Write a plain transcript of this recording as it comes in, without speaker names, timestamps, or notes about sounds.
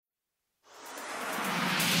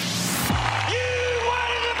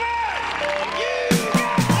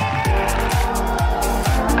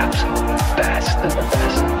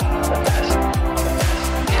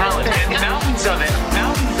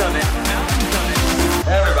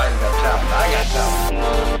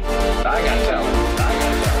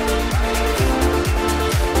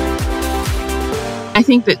I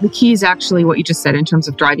think that the key is actually what you just said in terms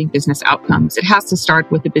of driving business outcomes. It has to start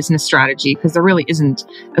with the business strategy because there really isn't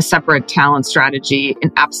a separate talent strategy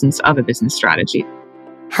in absence of a business strategy.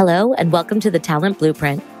 Hello, and welcome to the Talent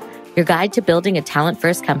Blueprint, your guide to building a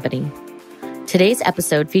talent-first company. Today's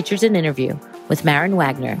episode features an interview with Maren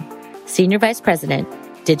Waggoner, Senior Vice President,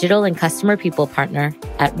 Digital and Customer People Partner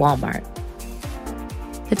at Walmart.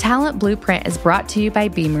 The Talent Blueprint is brought to you by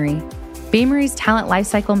Beamery. Beamery's talent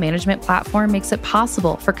lifecycle management platform makes it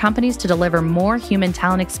possible for companies to deliver more human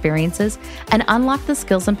talent experiences and unlock the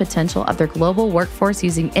skills and potential of their global workforce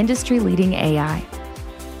using industry-leading AI.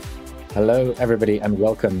 Hello, everybody, and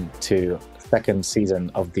welcome to the second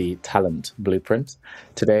season of the Talent Blueprint.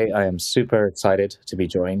 Today, I am super excited to be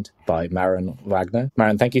joined by Maren Waggoner.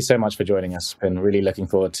 Maren, thank you so much for joining us. Been really looking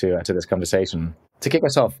forward to this conversation. To kick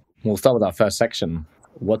us off, we'll start with our first section.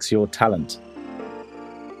 What's your talent?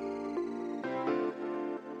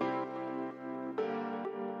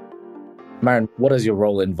 Maren, what does your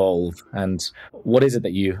role involve, and what is it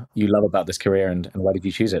that you love about this career, and why did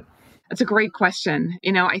you choose it? That's a great question.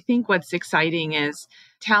 I think what's exciting is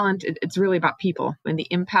talent. It's really about people and the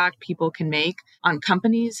impact people can make on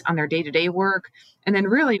companies, on their day-to-day work, and then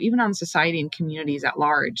really even on society and communities at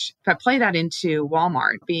large. If I play that into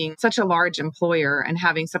Walmart, being such a large employer and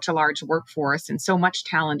having such a large workforce and so much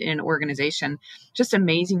talent in an organization, just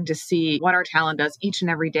amazing to see what our talent does each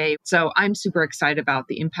and every day. So I'm super excited about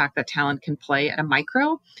the impact that talent can play at a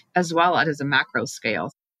micro as well as a macro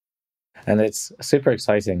scale. And it's super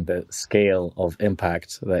exciting, the scale of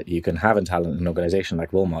impact that you can have in talent in an organization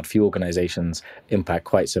like Walmart. Few organizations impact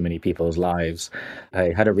quite so many people's lives.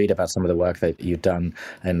 I had a read about some of the work that you've done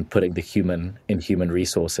and putting the human in human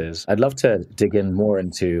resources. I'd love to dig in more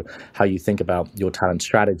into how you think about your talent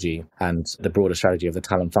strategy and the broader strategy of the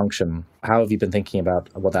talent function. How have you been thinking about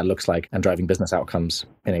what that looks like and driving business outcomes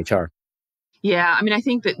in HR? Yeah, I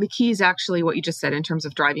think that the key is actually what you just said in terms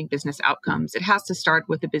of driving business outcomes. It has to start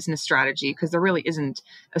with the business strategy because there really isn't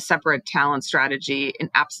a separate talent strategy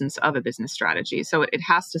in absence of a business strategy. So it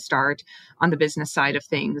has to start on the business side of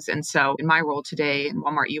things. And so in my role today in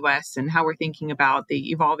Walmart US and how we're thinking about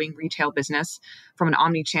the evolving retail business from an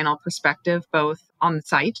omni-channel perspective, both on the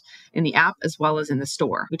site, in the app, as well as in the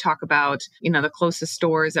store. We talk about, the closest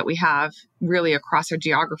stores that we have really across our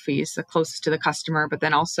geographies, the closest to the customer, but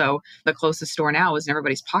then also the closest store now is in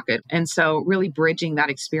everybody's pocket. And so really bridging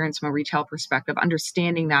that experience from a retail perspective,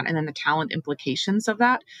 understanding that, and then the talent implications of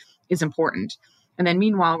that is important. And then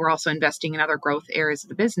meanwhile, we're also investing in other growth areas of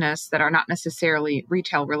the business that are not necessarily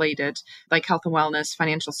retail related, like health and wellness,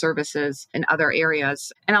 financial services, and other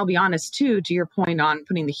areas. And I'll be honest too, to your point on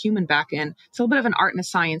putting the human back in, it's a little bit of an art and a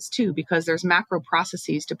science too, because there's macro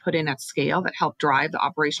processes to put in at scale that help drive the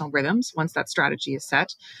operational rhythms once that strategy is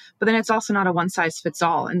set. But then it's also not a one size fits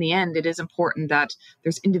all. In the end, it is important that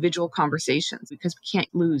there's individual conversations because we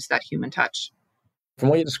can't lose that human touch. From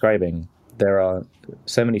what you're describing, there are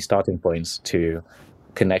so many starting points to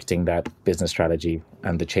connecting that business strategy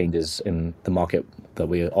and the changes in the market that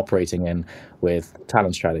we're operating in with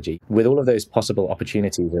talent strategy. With all of those possible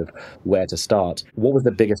opportunities of where to start, what was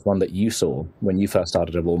the biggest one that you saw when you first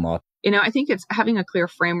started at Walmart? I think it's having a clear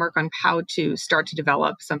framework on how to start to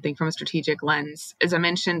develop something from a strategic lens. As I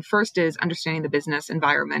mentioned, first is understanding the business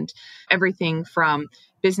environment, everything from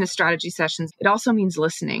business strategy sessions. It also means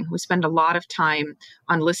listening. We spend a lot of time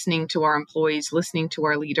on listening to our employees, listening to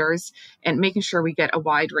our leaders, and making sure we get a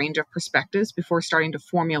wide range of perspectives before starting to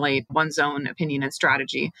formulate one's own opinion and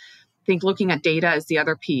strategy. I think looking at data is the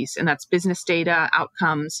other piece, and that's business data,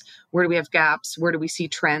 outcomes, where do we have gaps, where do we see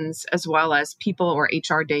trends, as well as people or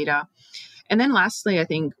HR data. And then lastly, I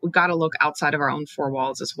think we've got to look outside of our own four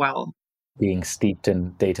walls as well. Being steeped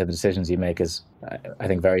in data, the decisions you make is, I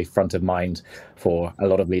think, very front of mind for a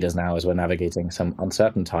lot of leaders now as we're navigating some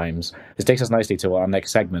uncertain times. This takes us nicely to our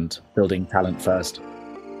next segment, building talent first.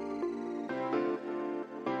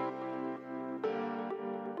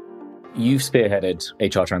 You've spearheaded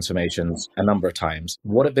HR transformations a number of times.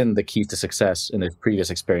 What have been the keys to success in those previous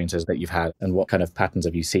experiences that you've had, and what kind of patterns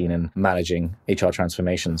have you seen in managing HR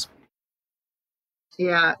transformations?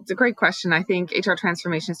 Yeah, it's a great question. I think HR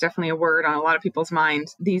transformation is definitely a word on a lot of people's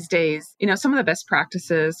minds these days. Some of the best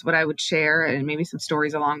practices, what I would share, and maybe some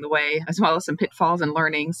stories along the way, as well as some pitfalls and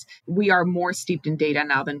learnings. We are more steeped in data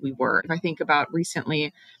now than we were. If I think about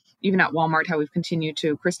recently, even at Walmart, how we've continued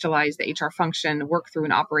to crystallize the HR function, work through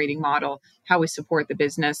an operating model, how we support the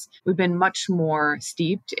business. We've been much more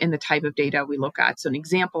steeped in the type of data we look at. So an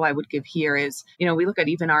example I would give here is, we look at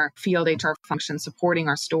even our field HR function supporting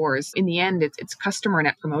our stores. In the end, it's customer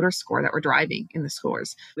net promoter score that we're driving in the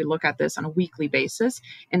stores. We look at this on a weekly basis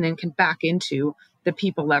and then can back into the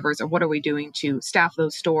people levers, or what are we doing to staff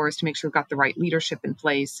those stores, to make sure we've got the right leadership in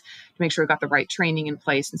place, to make sure we've got the right training in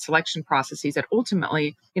place and selection processes that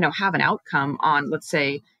ultimately, have an outcome on, let's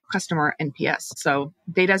say, customer NPS. So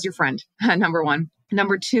data is your friend, number one.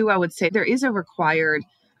 Number two, I would say there is a required,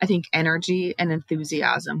 I think, energy and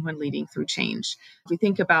enthusiasm when leading through change. If we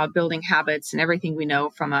think about building habits and everything we know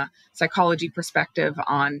from a psychology perspective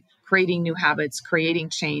on creating new habits, creating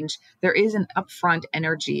change, there is an upfront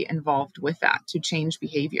energy involved with that to change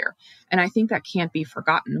behavior. And I think that can't be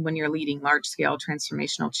forgotten when you're leading large-scale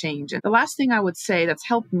transformational change. And the last thing I would say that's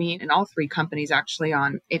helped me in all three companies actually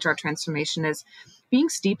on HR transformation is being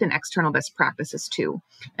steeped in external best practices too.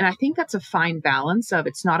 And I think that's a fine balance of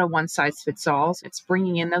it's not a one size fits all. It's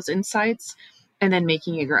bringing in those insights and then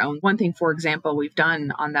making it your own. One thing, for example, we've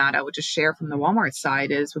done on that, I would just share from the Walmart side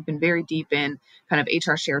is we've been very deep in kind of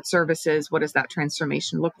HR shared services. What does that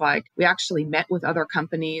transformation look like? We actually met with other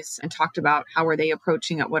companies and talked about how are they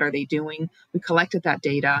approaching it? What are they doing? We collected that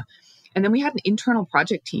data. And then we had an internal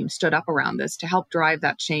project team stood up around this to help drive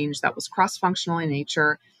that change that was cross-functional in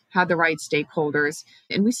nature, had the right stakeholders,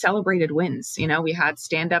 and we celebrated wins. We had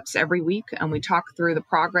stand-ups every week and we talked through the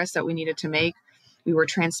progress that we needed to make. We were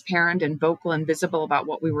transparent and vocal and visible about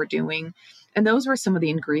what we were doing. And those were some of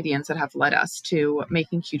the ingredients that have led us to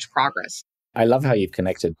making huge progress. I love how you've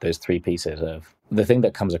connected those three pieces of the thing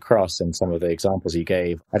that comes across in some of the examples you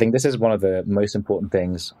gave. I think this is one of the most important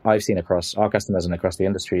things I've seen across our customers and across the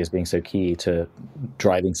industry as being so key to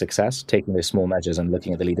driving success, taking those small measures and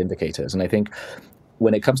looking at the lead indicators. And I think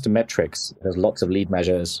when it comes to metrics, there's lots of lead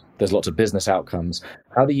measures, there's lots of business outcomes.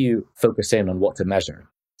 How do you focus in on what to measure?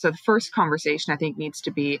 So the first conversation I think needs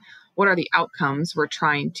to be, what are the outcomes we're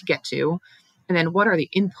trying to get to? And then what are the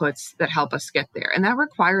inputs that help us get there? And that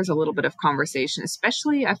requires a little bit of conversation,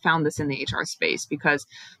 especially I found this in the HR space because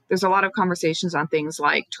there's a lot of conversations on things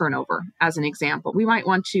like turnover. As an example, we might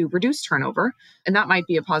want to reduce turnover, and that might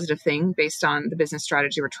be a positive thing based on the business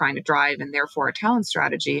strategy we're trying to drive and therefore a talent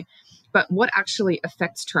strategy. But what actually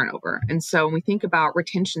affects turnover? And so when we think about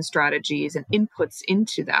retention strategies and inputs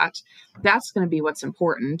into that, that's going to be what's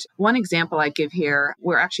important. One example I give here,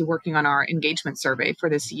 we're actually working on our engagement survey for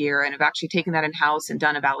this year and have actually taken that in-house and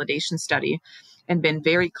done a validation study and been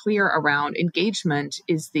very clear around engagement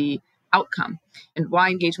is the outcome. And why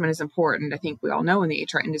engagement is important, I think we all know in the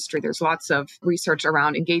HR industry, there's lots of research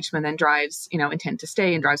around engagement that drives, intent to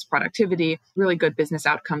stay and drives productivity, really good business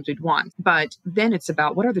outcomes we'd want. But then it's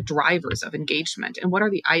about what are the drivers of engagement and what are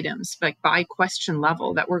the items like by question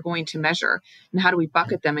level that we're going to measure and how do we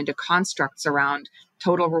bucket them into constructs around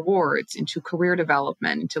total rewards, into career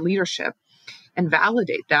development, into leadership, and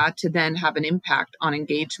validate that to then have an impact on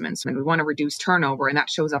engagements. And we want to reduce turnover, and that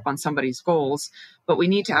shows up on somebody's goals. But we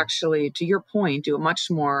need to actually, to your point, do a much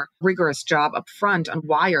more rigorous job up front on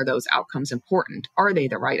why are those outcomes important? Are they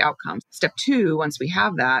the right outcomes? Step two, once we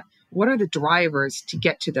have that, what are the drivers to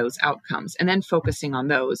get to those outcomes? And then focusing on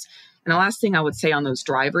those. And the last thing I would say on those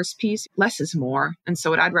drivers piece, less is more. And so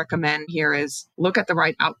what I'd recommend here is look at the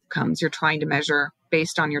right outcomes you're trying to measure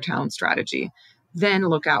based on your talent strategy. Then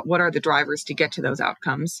look at what are the drivers to get to those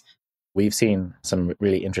outcomes. We've seen some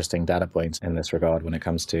really interesting data points in this regard when it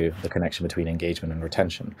comes to the connection between engagement and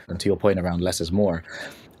retention. And to your point around less is more,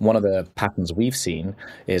 one of the patterns we've seen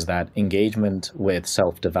is that engagement with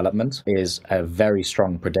self-development is a very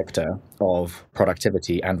strong predictor of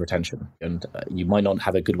productivity and retention. And you might not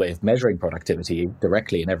have a good way of measuring productivity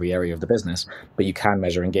directly in every area of the business, but you can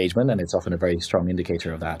measure engagement, and it's often a very strong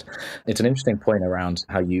indicator of that. It's an interesting point around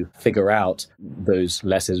how you figure out those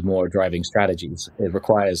less is more driving strategies. It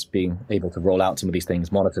requires being able to roll out some of these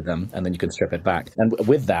things, monitor them, and then you can strip it back. And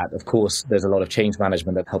with that, of course, there's a lot of change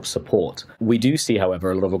management that helps support. We do see, however,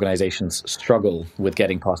 a lot of organizations struggle with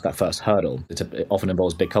getting past that first hurdle. It often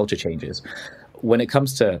involves big culture changes. When it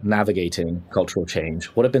comes to navigating cultural change,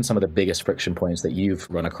 what have been some of the biggest friction points that you've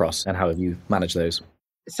run across, and how have you managed those?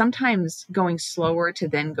 Sometimes going slower to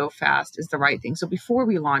then go fast is the right thing. So before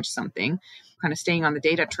we launch something, kind of staying on the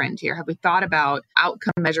data trend here, have we thought about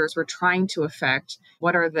outcome measures we're trying to affect?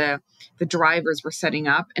 What are the drivers we're setting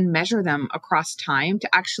up, and measure them across time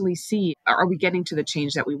to actually see, are we getting to the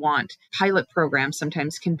change that we want? Pilot programs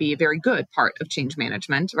sometimes can be a very good part of change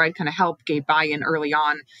management, right? Kind of help get buy-in early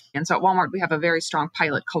on. And so at Walmart, we have a very strong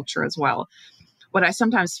pilot culture as well. What I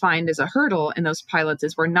sometimes find is a hurdle in those pilots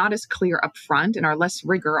is we're not as clear up front and are less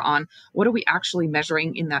rigor on what are we actually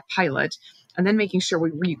measuring in that pilot, and then making sure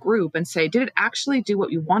we regroup and say, did it actually do what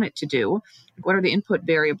we want it to do? What are the input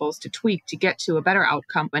variables to tweak to get to a better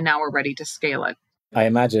outcome? And now we're ready to scale it. I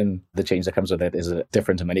imagine the change that comes with it is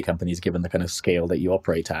different to many companies given the kind of scale that you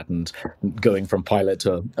operate at, and going from pilot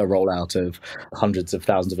to a rollout of hundreds of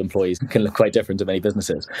thousands of employees can look quite different to many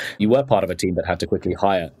businesses. You were part of a team that had to quickly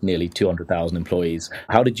hire nearly 200,000 employees.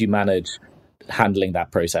 How did you manage handling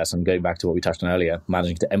that process, and going back to what we touched on earlier,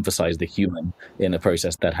 managing to emphasize the human in a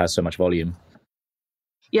process that has so much volume?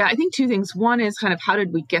 Yeah, I think two things. One is kind of how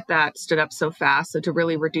did we get that stood up so fast? So to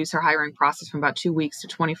really reduce our hiring process from about 2 weeks to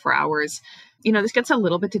 24 hours. This gets a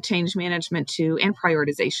little bit to change management too, and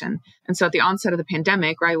prioritization. And so at the onset of the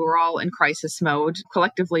pandemic, right, we're all in crisis mode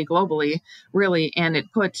collectively, globally, really. And it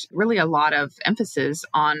put really a lot of emphasis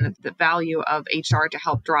on the value of HR to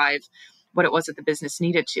help drive what it was that the business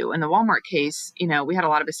needed to. In the Walmart case, we had a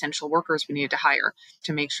lot of essential workers we needed to hire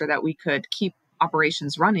to make sure that we could keep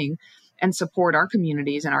operations running and support our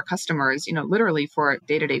communities and our customers, literally for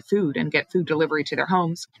day-to-day food and get food delivery to their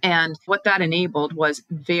homes. And what that enabled was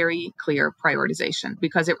very clear prioritization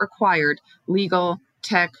because it required legal,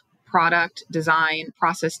 tech, product, design,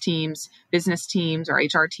 process teams, business teams, or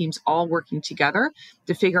HR teams all working together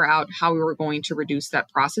to figure out how we were going to reduce that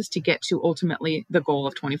process to get to ultimately the goal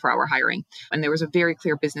of 24-hour hiring. And there was a very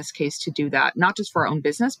clear business case to do that, not just for our own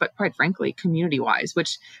business, but quite frankly, community-wise,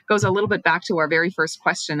 which goes a little bit back to our very first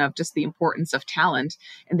question of just the importance of talent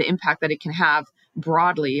and the impact that it can have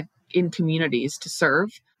broadly in communities to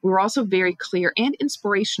serve. We were also very clear and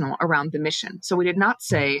inspirational around the mission. So we did not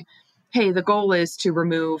say, hey, the goal is to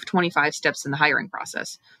remove 25 steps in the hiring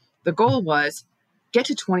process. The goal was get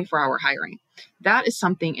to 24-hour hiring. That is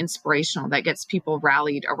something inspirational that gets people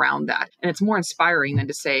rallied around that. And it's more inspiring than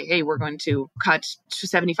to say, hey, we're going to cut to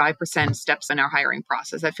 75% steps in our hiring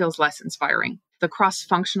process. That feels less inspiring. The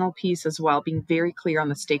cross-functional piece as well, being very clear on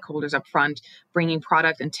the stakeholders up front, bringing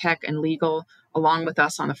product and tech and legal along with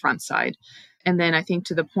us on the front side. And then I think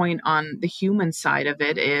to the point on the human side of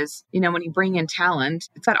it is, when you bring in talent,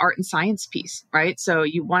 it's that art and science piece, right? So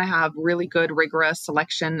you want to have really good, rigorous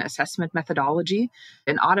selection assessment methodology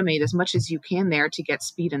and automate as much as you can there to get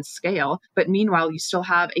speed and scale. But meanwhile, you still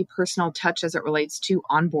have a personal touch as it relates to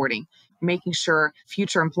onboarding, making sure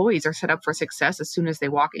future employees are set up for success as soon as they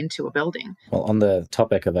walk into a building. Well, on the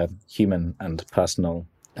topic of a human and personal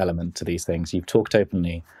element to these things, you've talked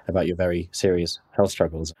openly about your very serious health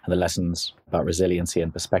struggles and the lessons about resiliency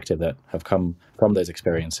and perspective that have come from those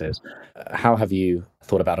experiences. How have you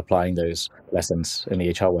thought about applying those lessons in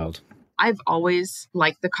the HR world? I've always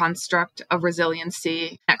liked the construct of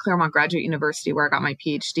resiliency. At Claremont Graduate University, where I got my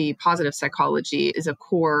PhD, positive psychology is a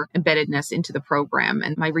core embeddedness into the program.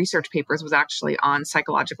 And my research papers was actually on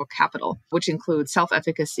psychological capital, which includes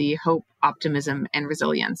self-efficacy, hope, optimism, and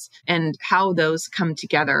resilience, and how those come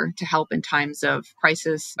together to help in times of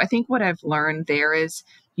crisis. I think what I've learned there is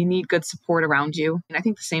you need good support around you. And I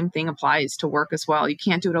think the same thing applies to work as well. You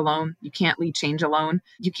can't do it alone. You can't lead change alone.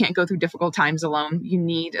 You can't go through difficult times alone. You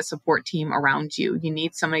need a support team around you. You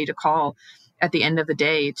need somebody to call at the end of the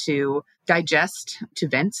day to digest, to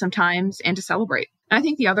vent sometimes, and to celebrate. And I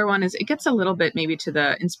think the other one is it gets a little bit maybe to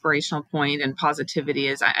the inspirational point and positivity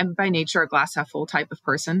is I'm by nature a glass half full type of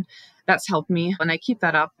person. That's helped me. And I keep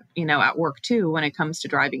that up, at work too, when it comes to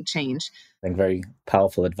driving change. I think very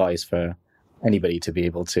powerful advice for anybody to be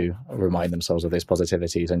able to remind themselves of those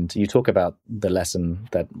positivities. And you talk about the lesson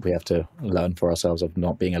that we have to learn for ourselves of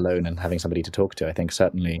not being alone and having somebody to talk to. I think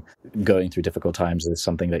certainly going through difficult times is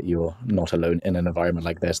something that you're not alone in an environment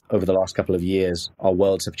like this. Over the last couple of years, our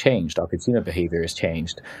worlds have changed. Our consumer behavior has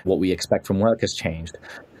changed. What we expect from work has changed.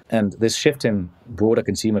 And this shift in broader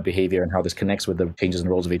consumer behavior and how this connects with the changes in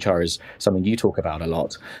roles of HR is something you talk about a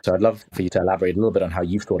lot. So I'd love for you to elaborate a little bit on how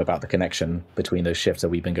you've thought about the connection between those shifts that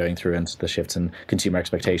we've been going through and the shifts in consumer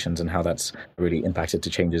expectations and how that's really impacted to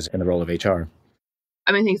changes in the role of HR.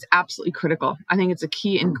 I think it's absolutely critical. I think it's a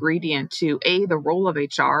key ingredient to the role of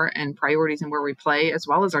HR and priorities and where we play, as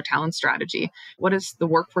well as our talent strategy. What does the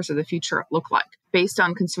workforce of the future look like? Based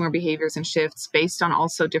on consumer behaviors and shifts, based on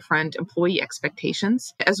also different employee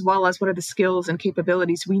expectations, as well as what are the skills and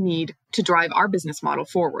capabilities we need to drive our business model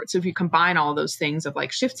forward. So if you combine all those things of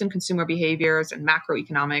like shifts in consumer behaviors and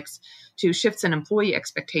macroeconomics to shifts in employee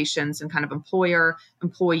expectations and kind of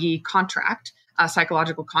employer-employee contract,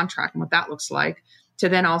 psychological contract and what that looks like, to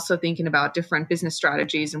then also thinking about different business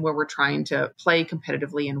strategies and where we're trying to play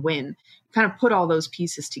competitively and win. Kind of put all those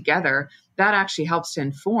pieces together, that actually helps to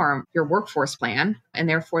inform your workforce plan and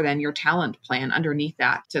therefore then your talent plan underneath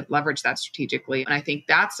that to leverage that strategically. And I think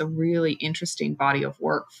that's a really interesting body of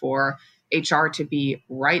work for HR to be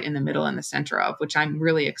right in the middle and the center of, which I'm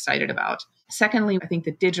really excited about. Secondly, I think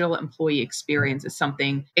the digital employee experience is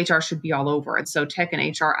something HR should be all over. And so tech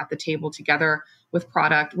and HR at the table together, with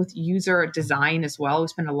product, with user design as well. We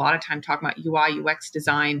spend a lot of time talking about UI, UX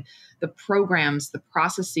design, the programs, the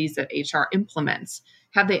processes that HR implements.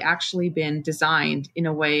 Have they actually been designed in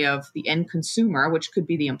a way of the end consumer, which could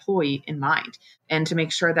be the employee, in mind? And to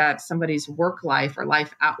make sure that somebody's work life or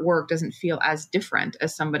life at work doesn't feel as different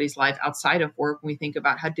as somebody's life outside of work when we think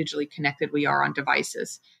about how digitally connected we are on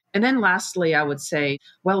devices. And then lastly, I would say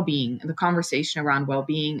well-being and the conversation around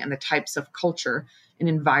well-being and the types of culture and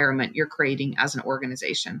environment you're creating as an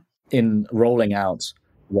organization. In rolling out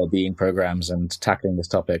well-being programs and tackling this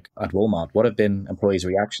topic at Walmart, what have been employees'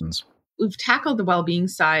 reactions? We've tackled the well-being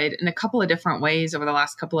side in a couple of different ways over the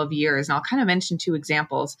last couple of years. And I'll kind of mention two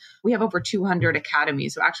examples. We have over 200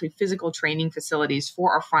 academies, so actually physical training facilities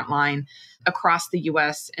for our frontline across the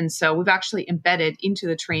US. And so we've actually embedded into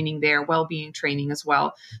the training there well-being training as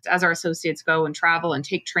well. As our associates go and travel and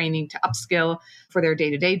take training to upskill for their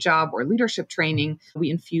day-to-day job or leadership training, we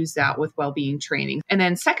infuse that with well-being training. And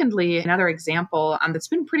then secondly, another example that's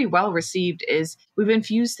been pretty well received is we've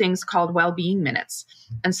infused things called well-being minutes.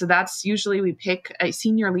 And so that's usually we pick a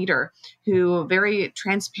senior leader who very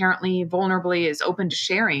transparently, vulnerably is open to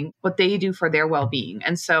sharing what they do for their well-being.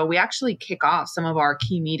 And so we actually kick off some of our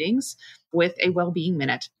key meetings with a well-being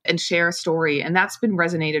minute and share a story. And that's been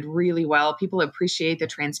resonated really well. People appreciate the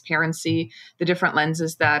transparency, the different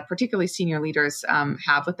lenses that particularly senior leaders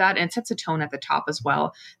have with that. And it sets a tone at the top as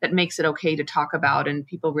well that makes it okay to talk about, and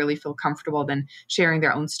people really feel comfortable then sharing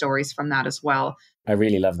their own stories from that as well. I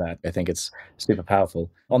really love that. I think it's super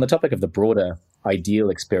powerful. On the topic of the broader ideal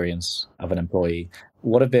experience of an employee,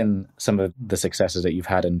 what have been some of the successes that you've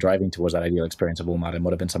had in driving towards that ideal experience of Walmart, and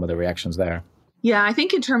what have been some of the reactions there? Yeah, I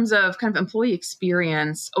think in terms of kind of employee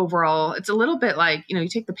experience overall, it's a little bit like, you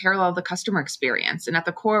take the parallel of the customer experience. And at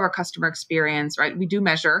the core of our customer experience, right, we do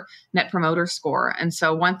measure Net Promoter Score. And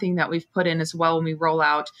so one thing that we've put in as well when we roll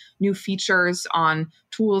out new features on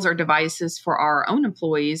tools or devices for our own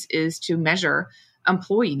employees is to measure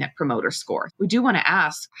employee Net Promoter Score. We do want to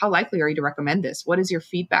ask, how likely are you to recommend this? What is your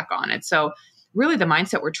feedback on it? So really the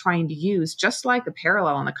mindset we're trying to use, just like the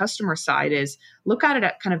parallel on the customer side, is look at it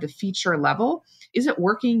at kind of the feature level. Is it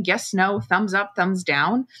working? Yes, no, thumbs up, thumbs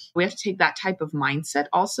down. We have to take that type of mindset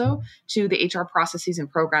also to the HR processes and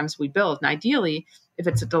programs we build. And ideally, if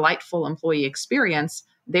it's a delightful employee experience,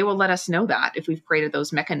 they will let us know that if we've created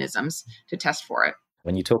those mechanisms to test for it.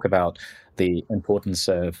 When you talk about the importance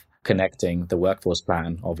of connecting the workforce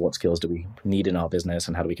plan of what skills do we need in our business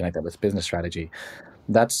and how do we connect that with business strategy,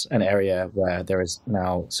 that's an area where there is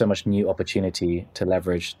now so much new opportunity to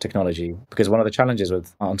leverage technology. Because one of the challenges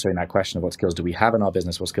with answering that question of what skills do we have in our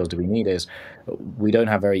business, what skills do we need, is we don't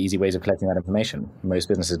have very easy ways of collecting that information. Most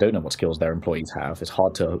businesses don't know what skills their employees have. It's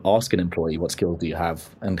hard to ask an employee, what skills do you have,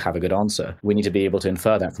 and have a good answer. We need to be able to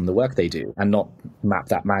infer that from the work they do and not map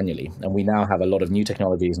that manually. And we now have a lot of new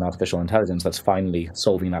technologies and artificial intelligence that's finally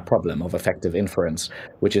solving that problem of effective inference,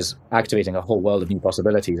 which is activating a whole world of new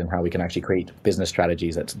possibilities in how we can actually create business strategies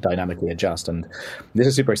that dynamically adjust. And this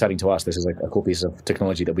is super exciting to us. This is a cool piece of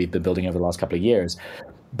technology that we've been building over the last couple of years.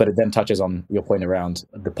 But it then touches on your point around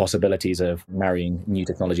the possibilities of marrying new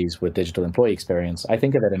technologies with digital employee experience. I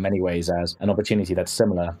think of it in many ways as an opportunity that's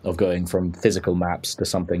similar of going from physical maps to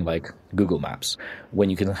something like Google Maps. When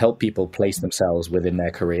you can help people place themselves within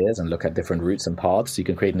their careers and look at different routes and paths, you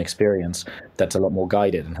can create an experience that's a lot more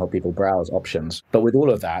guided and help people browse options. But with all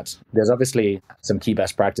of that, there's obviously some key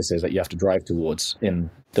best practices that you have to drive towards in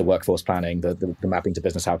the workforce planning, the mapping to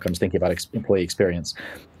business outcomes, thinking about employee experience.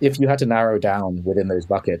 If you had to narrow down within those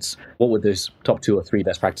buckets, what would those top 2 or 3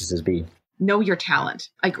 best practices be? Know your talent,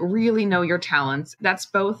 like really know your talents. That's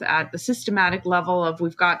both at the systematic level of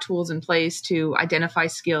we've got tools in place to identify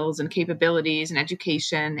skills and capabilities and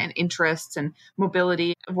education and interests and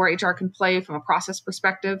mobility of where HR can play from a process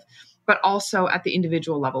perspective, but also at the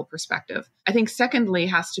individual level perspective. I think secondly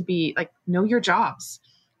has to be like, know your jobs.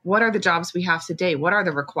 What are the jobs we have today? What are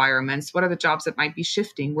the requirements? What are the jobs that might be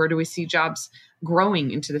shifting? Where do we see jobs growing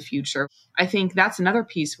into the future? I think that's another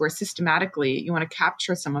piece where systematically you want to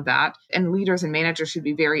capture some of that, and leaders and managers should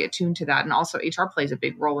be very attuned to that. And also HR plays a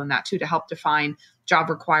big role in that too, to help define job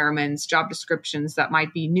requirements, job descriptions that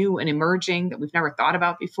might be new and emerging that we've never thought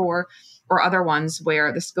about before, or other ones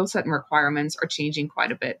where the skill set and requirements are changing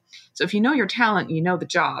quite a bit. So if you know your talent, you know the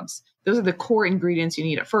jobs, those are the core ingredients you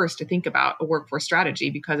need at first to think about a workforce strategy,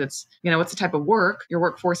 because it's, what's the type of work your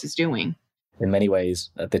workforce is doing. In many ways,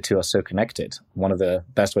 the two are so connected. One of the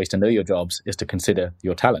best ways to know your jobs is to consider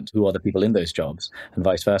your talent. Who are the people in those jobs, and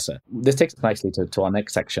vice versa. This takes us nicely to our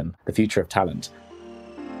next section, the future of talent.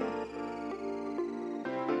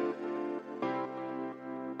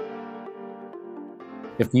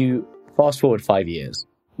 If you fast forward 5 years,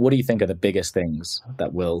 What do you think are the biggest things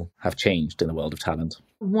that will have changed in the world of talent?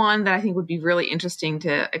 One that I think would be really interesting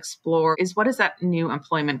to explore is, what does that new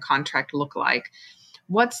employment contract look like?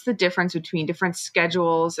 What's the difference between different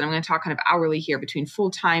schedules? And I'm going to talk kind of hourly here, between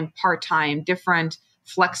full-time, part-time, different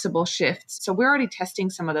flexible shifts. So we're already testing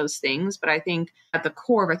some of those things, but I think at the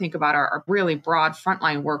core, if I think about our really broad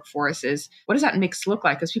frontline workforce, is what does that mix look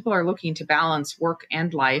like? Because people are looking to balance work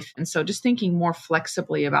and life. And so just thinking more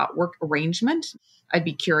flexibly about work arrangement, I'd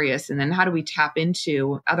be curious. And then how do we tap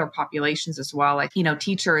into other populations as well? Like,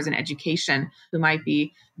 teachers and education who might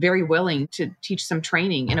be very willing to teach some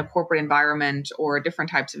training in a corporate environment or different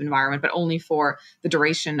types of environment, but only for the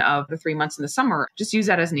duration of the 3 months in the summer. Just use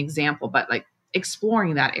that as an example, but like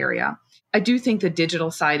exploring that area. I do think the digital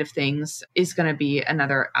side of things is going to be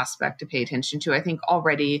another aspect to pay attention to. I think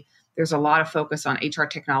already there's a lot of focus on HR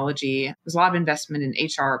technology. There's a lot of investment in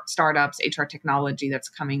HR startups, HR technology that's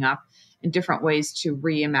coming up in different ways to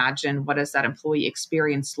reimagine what does that employee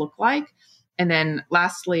experience look like. And then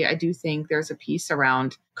lastly, I do think there's a piece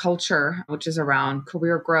around culture, which is around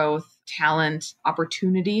career growth, talent,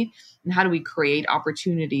 opportunity, and how do we create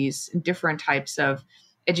opportunities in different types of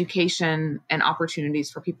education and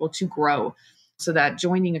opportunities for people to grow, so that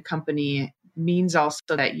joining a company means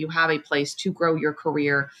also that you have a place to grow your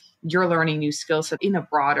career, you're learning new skill sets in a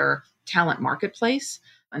broader talent marketplace.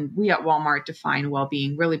 And we at Walmart define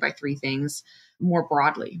well-being really by three things more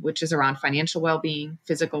broadly, which is around financial well-being,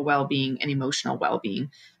 physical well-being, and emotional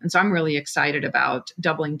well-being. And so I'm really excited about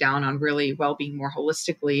doubling down on really well-being more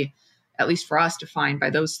holistically, at least for us, defined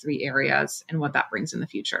by those three areas and what that brings in the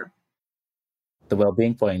future. The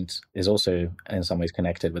well-being point is also in some ways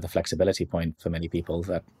connected with the flexibility point for many people,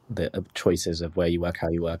 that the choices of where you work, how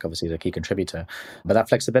you work, obviously is a key contributor. But that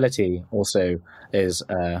flexibility also is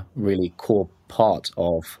a really core part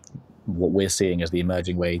of what we're seeing as the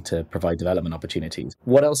emerging way to provide development opportunities.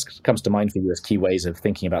 What else comes to mind for you as key ways of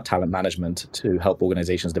thinking about talent management to help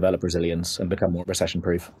organizations develop resilience and become more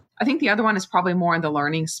recession-proof? I think the other one is probably more in the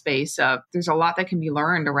learning space. There's a lot that can be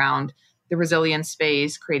learned around the resilience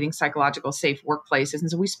space, creating psychological safe workplaces. And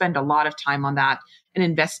so we spend a lot of time on that and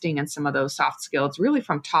investing in some of those soft skills really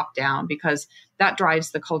from top down, because that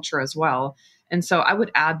drives the culture as well. And so I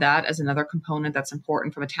would add that as another component that's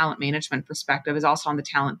important from a talent management perspective, is also on the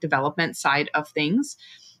talent development side of things,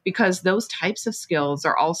 because those types of skills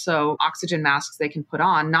are also oxygen masks they can put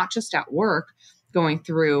on, not just at work, going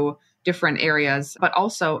through different areas, but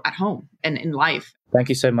also at home and in life. Thank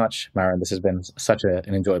you so much, Maren. This has been such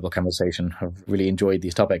an enjoyable conversation. I've really enjoyed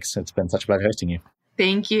these topics. It's been such a pleasure hosting you.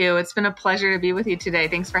 Thank you. It's been a pleasure to be with you today.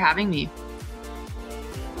 Thanks for having me.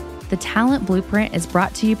 The Talent Blueprint is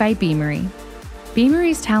brought to you by Beamery.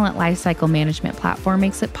 Beamery's talent lifecycle management platform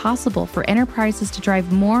makes it possible for enterprises to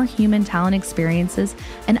drive more human talent experiences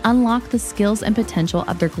and unlock the skills and potential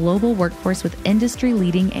of their global workforce with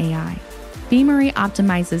industry-leading AI. Beamery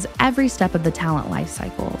optimizes every step of the talent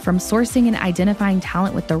lifecycle, from sourcing and identifying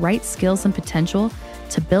talent with the right skills and potential,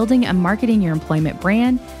 to building and marketing your employment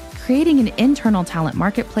brand, creating an internal talent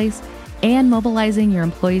marketplace, and mobilizing your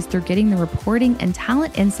employees through getting the reporting and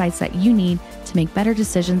talent insights that you need to make better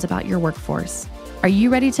decisions about your workforce. Are you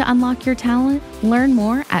ready to unlock your talent? Learn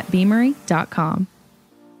more at beamery.com.